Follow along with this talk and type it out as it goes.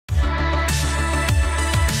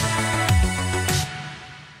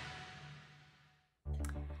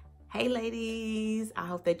Hey ladies, I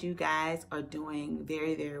hope that you guys are doing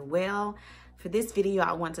very, very well. For this video,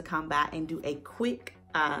 I want to come by and do a quick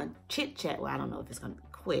chit chat. Well, I don't know if it's gonna be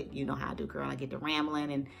quick. You know how I do, girl. I get to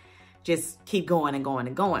rambling and just keep going and going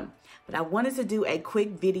and going. But I wanted to do a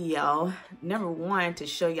quick video, number one, to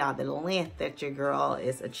show y'all the length that your girl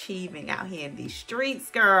is achieving out here in these streets,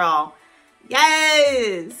 girl.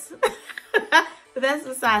 Yes! But that's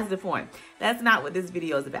besides the point. That's not what this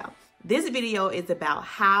video is about. This video is about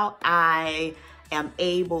how I am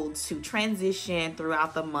able to transition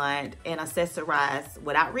throughout the month and accessorize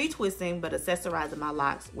without retwisting, but accessorizing my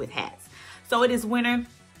locks with hats. So it is winter.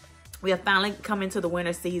 We have finally come into the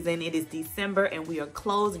winter season. It is December and we are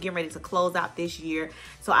getting ready to close out this year.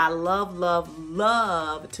 So I love, love,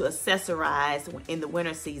 love to accessorize in the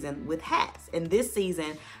winter season with hats. And this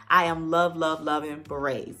season, I am loving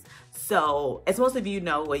berets. So as most of you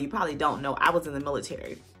know, well, you probably don't know, I was in the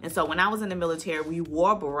military. And so when I was in the military, we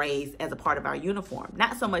wore berets as a part of our uniform.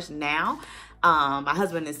 Not so much now. My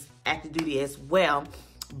husband is active duty as well.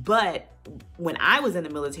 But when I was in the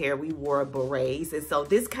military, we wore berets. And so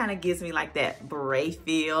this kind of gives me like that beret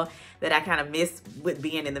feel that I kind of miss with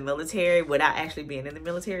being in the military without actually being in the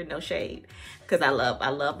military. No shade. Because I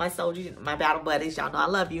love my soldiers, my battle buddies. Y'all know I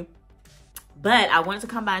love you. But I wanted to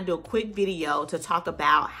come by and do a quick video to talk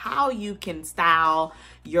about how you can style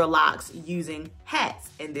your locks using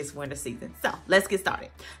hats in this winter season. So let's get started.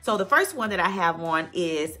 So the first one that I have on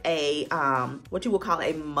is a, what you will call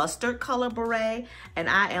a mustard color beret. And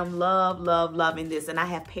I am loving this. And I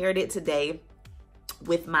have paired it today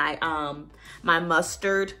with my, my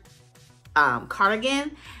mustard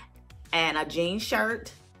cardigan and a jean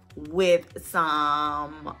shirt with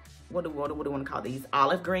some, what do we want to call these?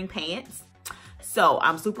 Olive green pants. So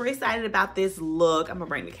I'm super excited about this look. I'm gonna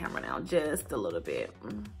bring the camera down just a little bit.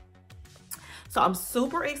 So I'm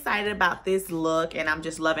super excited about this look and I'm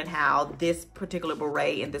just loving how this particular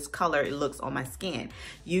beret in this color it looks on my skin.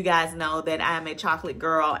 You guys know that I am a chocolate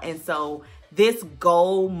girl and so this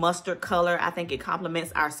gold mustard color, I think it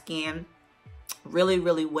complements our skin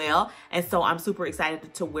really well. And so I'm super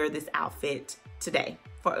excited to wear this outfit today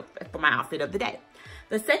for my outfit of the day.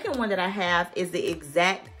 The second one that I have is the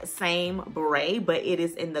exact same beret, but it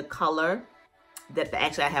is in the color that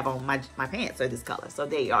actually I have on my pants are this color. So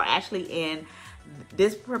they are actually in,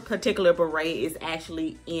 this particular beret is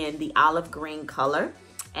actually in the olive green color.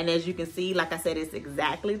 And as you can see, like I said, it's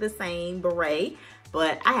exactly the same beret,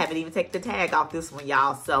 but I haven't even taken the tag off this one,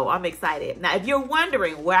 y'all. So I'm excited. Now, if you're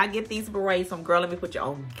wondering where I get these berets from, girl, let me put you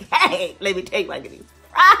on game. Let me tell you where I get these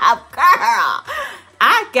from, girl.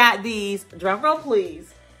 I got these, drum roll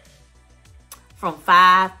please, from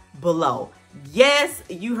Five Below. Yes,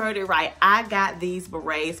 you heard it right. I got these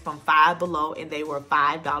berets from Five Below and they were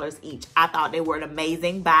 $5 each. I thought they were an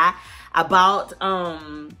amazing buy. I bought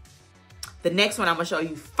the next one I'm gonna show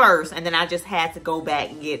you first and then I just had to go back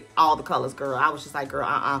and get all the colors, girl. I was just like, girl,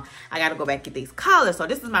 I gotta go back and get these colors. So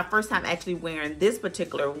this is my first time actually wearing this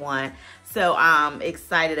particular one. So I'm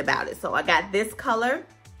excited about it. So I got this color.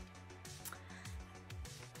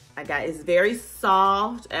 It's very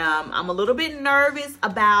soft. I'm a little bit nervous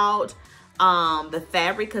about the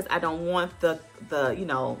fabric because I don't want the you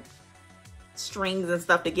know, strings and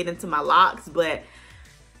stuff to get into my locks, but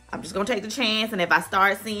I'm just gonna take the chance. And if I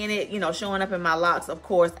start seeing it, you know, showing up in my locks, of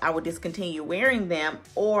course, I would discontinue wearing them,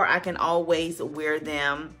 or I can always wear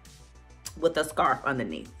them with a scarf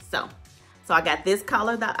underneath. So I got this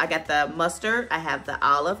color, I got the mustard, I have the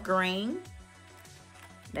olive green,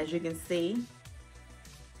 as you can see.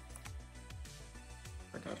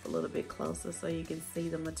 Bring it up a little bit closer so you can see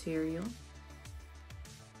the material.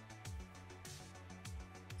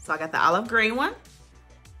 So I got the olive green one.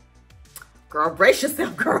 Girl, brace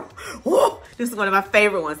yourself, girl. Woo! This is one of my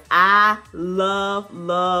favorite ones. I love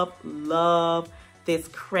this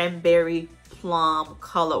cranberry plum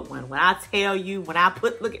colored one. When I tell you, when I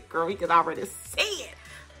put, look at, girl, you can already see it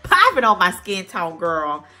popping on my skin tone,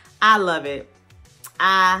 girl. I love it.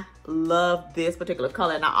 I love this particular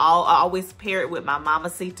color, and I always pair it with my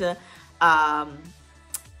Mamacita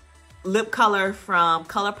lip color from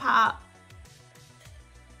ColourPop.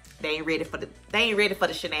 They ain't ready for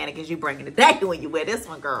the shenanigans you bringing today when you wear this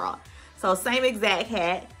one, girl. So same exact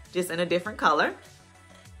hat, just in a different color.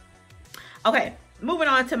 Okay, moving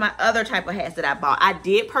on to my other type of hats that I bought. I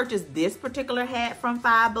did purchase this particular hat from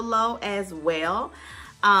Five Below as well.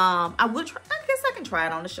 I guess I can try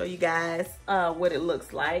it on to show you guys what it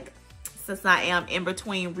looks like, since I am in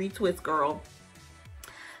between retwist girl.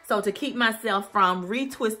 So to keep myself from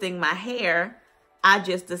retwisting my hair, I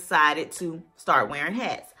just decided to start wearing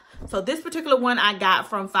hats. So this particular one I got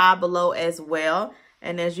from Five Below as well.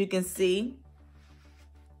 And as you can see,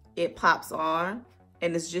 it pops on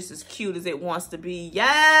and it's just as cute as it wants to be.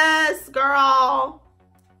 Yes, girl.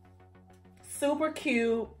 Super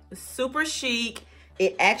cute, super chic.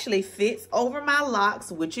 It actually fits over my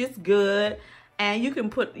locks, which is good. And you can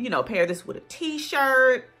put, you know, pair this with a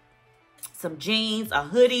t-shirt, some jeans, a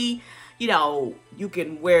hoodie. You know, you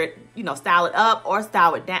can wear it, you know, style it up or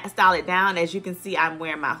style it down. As you can see, I'm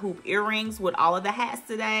wearing my hoop earrings with all of the hats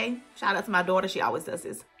today. Shout out to my daughter. She always does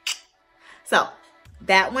this. So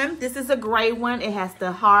that one, this is a gray one. It has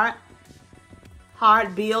the hard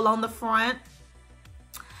bill on the front.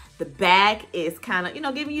 The back is kind of, you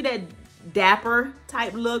know, giving you that dapper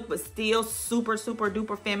type look, but still super, super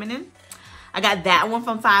duper feminine. I got that one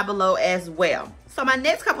from Five Below as well. So my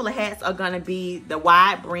next couple of hats are going to be the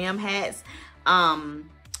wide brim hats.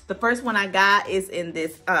 The first one I got is in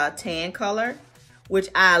this tan color, which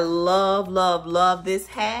I love, love, love this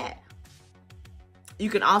hat. You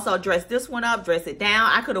can also dress this one up, dress it down.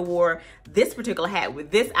 I could have wore this particular hat with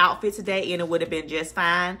this outfit today and it would have been just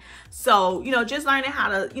fine. So, you know, just learning how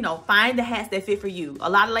to, you know, find the hats that fit for you. A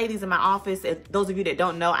lot of ladies in my office, if those of you that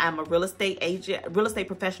don't know, I'm a real estate agent, real estate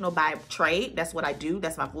professional by trade. That's what I do.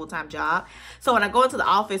 That's my full-time job. So when I go into the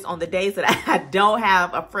office on the days that I don't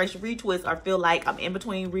have a fresh retwist or feel like I'm in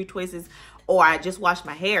between retwists or I just wash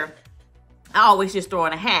my hair, I always just throw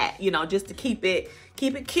on a hat, you know, just to keep it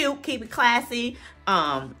cute, keep it classy,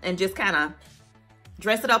 and just kind of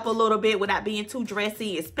dress it up a little bit without being too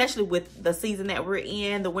dressy, especially with the season that we're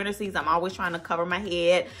in, the winter season. I'm always trying to cover my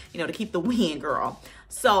head, you know, to keep the wind, girl.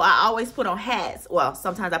 So I always put on hats. Well,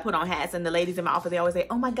 sometimes I put on hats and the ladies in my office, they always say,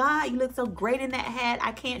 oh my God, you look so great in that hat.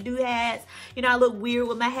 I can't do hats. You know, I look weird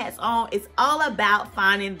with my hats on. It's all about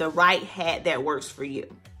finding the right hat that works for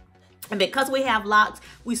you. And because we have locks,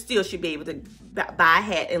 we still should be able to buy a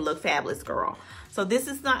hat and look fabulous, girl. So this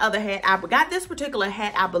is my other hat. I got this particular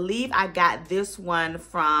hat. I believe I got this one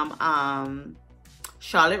from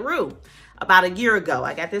Charlotte Russe about a year ago.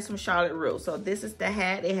 I got this from Charlotte Russe. So this is the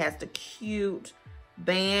hat. It has the cute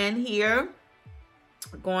band here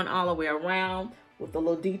going all the way around with the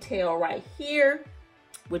little detail right here,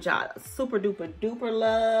 which I super duper duper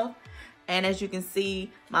love. And as you can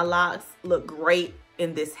see, my locks look great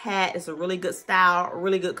in this hat. It's a really good style,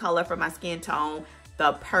 really good color for my skin tone.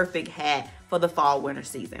 The perfect hat for the fall winter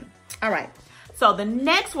season. All right, so the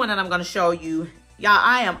next one that I'm going to show you, y'all,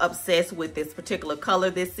 I am obsessed with this particular color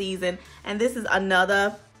this season, and this is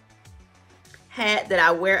another hat that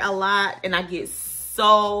I wear a lot, and I get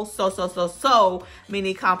so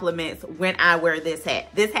many compliments when I wear this hat.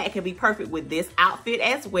 This hat can be perfect with this outfit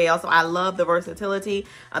as well, so I love the versatility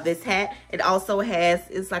of this hat. It also has,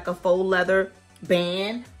 it's like a faux leather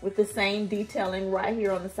band with the same detailing right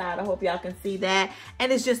here on the side. I hope y'all can see that.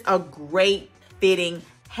 And it's just a great fitting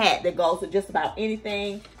hat that goes with just about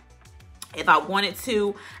anything. If I wanted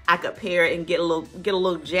to, I could pair it and get a little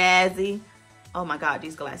jazzy. Oh my God,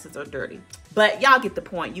 these glasses are dirty. But y'all get the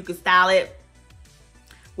point. You can style it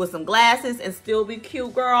with some glasses and still be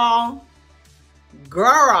cute, girl.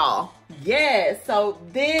 Girl. Yes. So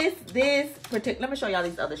this particular, let me show y'all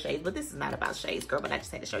these other shades, but this is not about shades, girl, but I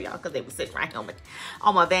just had to show y'all because they were sitting right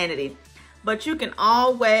on my vanity. But you can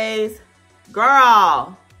always,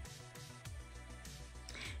 girl,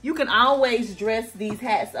 you can always dress these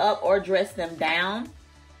hats up or dress them down.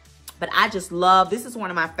 But I just love, this is one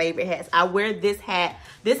of my favorite hats. I wear this hat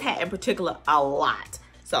in particular a lot.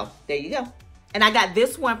 So there you go. And I got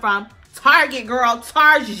this one from Target, girl.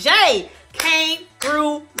 Target came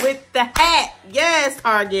through with the hat. Yes,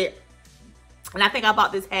 Target. And I think I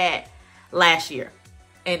bought this hat last year.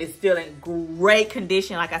 And it's still in great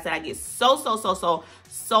condition. Like I said, I get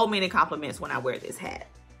so many compliments when I wear this hat.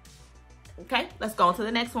 Okay, let's go on to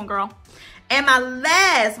the next one, girl. And my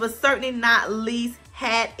last, but certainly not least,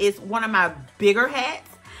 hat is one of my bigger hats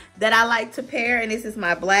that I like to pair. And this is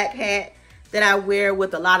my black hat that I wear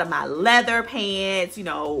with a lot of my leather pants, you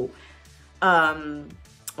know,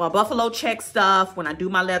 my buffalo check stuff when I do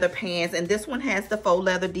my leather pants. And this one has the faux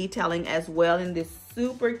leather detailing as well in this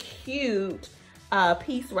super cute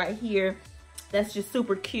piece right here. That's just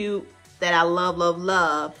super cute that I love, love,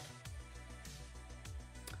 love.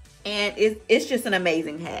 And it's just an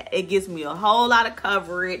amazing hat. It gives me a whole lot of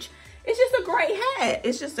coverage. It's just a great hat.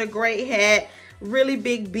 It's just a great hat. Really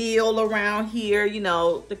big bill around here, you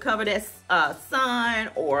know, to cover that sun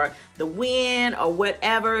or the wind or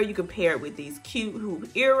whatever. You can pair it with these cute hoop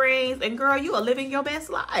earrings. And girl, you are living your best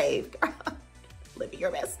life. Living your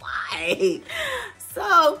best life.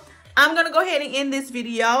 So I'm going to go ahead and end this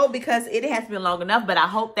video because it has been long enough. But I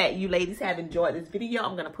hope that you ladies have enjoyed this video.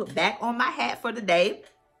 I'm going to put back on my hat for the day,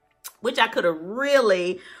 which I could have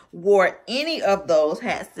really wore any of those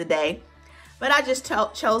hats today. But I just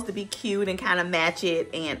chose to be cute and kind of match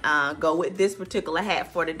it and go with this particular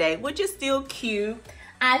hat for today, which is still cute.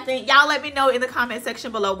 I think y'all let me know in the comment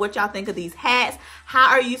section below what y'all think of these hats.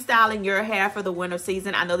 How are you styling your hair for the winter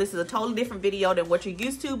season? I know this is a totally different video than what you're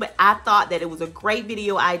used to, but I thought that it was a great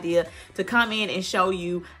video idea to come in and show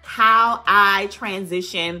you how I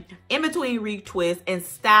transition in between retwists and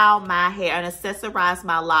style my hair and accessorize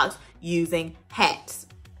my locks using hats.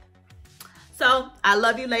 So I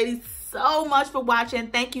love you ladies so much for watching.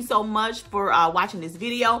 Thank you so much for watching this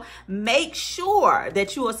video. Make sure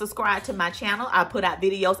that you are subscribed to my channel. I put out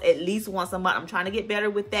videos at least once a month. I'm trying to get better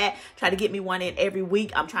with that. Try to get me one in every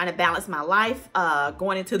week. I'm trying to balance my life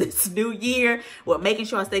going into this new year with making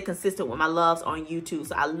sure I stay consistent with my loves on YouTube.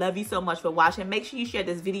 So I love you so much for watching. Make sure you share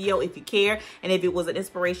this video if you care and if it was an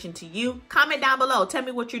inspiration to you. Comment down below. Tell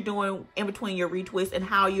me what you're doing in between your retwists and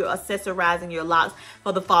how you're accessorizing your locks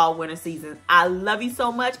for the fall winter season. I love you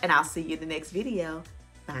so much, and I'll see you in the next video.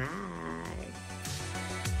 Bye.